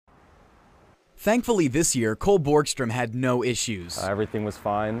Thankfully this year, Cole Borgstrom had no issues. Everything was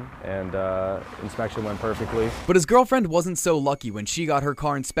fine, and inspection went perfectly. But his girlfriend wasn't so lucky when she got her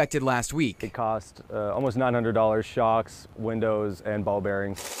car inspected last week. It cost almost $900, shocks, windows, and ball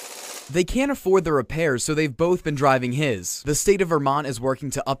bearings. They can't afford the repairs, so they've both been driving his. The state of Vermont is working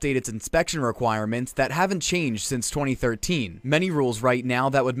to update its inspection requirements that haven't changed since 2013. Many rules right now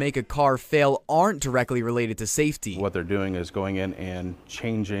that would make a car fail aren't directly related to safety. What they're doing is going in and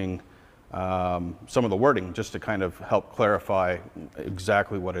changing some of the wording just to kind of help clarify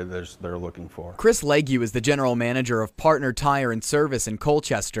exactly what it is they're looking for. Chris Legue is the general manager of Partner Tire and Service in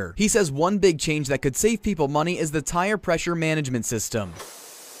Colchester. He says one big change that could save people money is the tire pressure management system.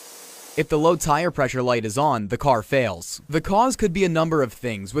 If the low tire pressure light is on, the car fails. The cause could be a number of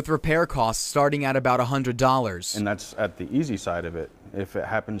things, with repair costs starting at about $100. And that's at the easy side of it. If it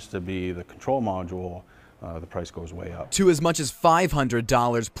happens to be the control module, the price goes way up. To as much as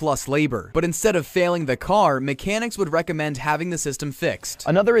 $500 plus labor. But instead of failing the car, mechanics would recommend having the system fixed.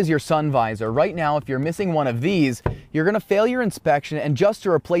 Another is your sun visor. Right now, if you're missing one of these, you're going to fail your inspection, and just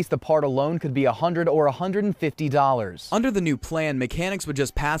to replace the part alone could be $100 or $150. Under the new plan, mechanics would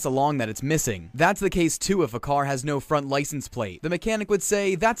just pass along that it's missing. That's the case too if a car has no front license plate. The mechanic would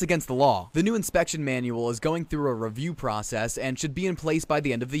say that's against the law. The new inspection manual is going through a review process and should be in place by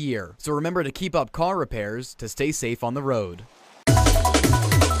the end of the year. So remember to keep up car repairs to stay safe on the road.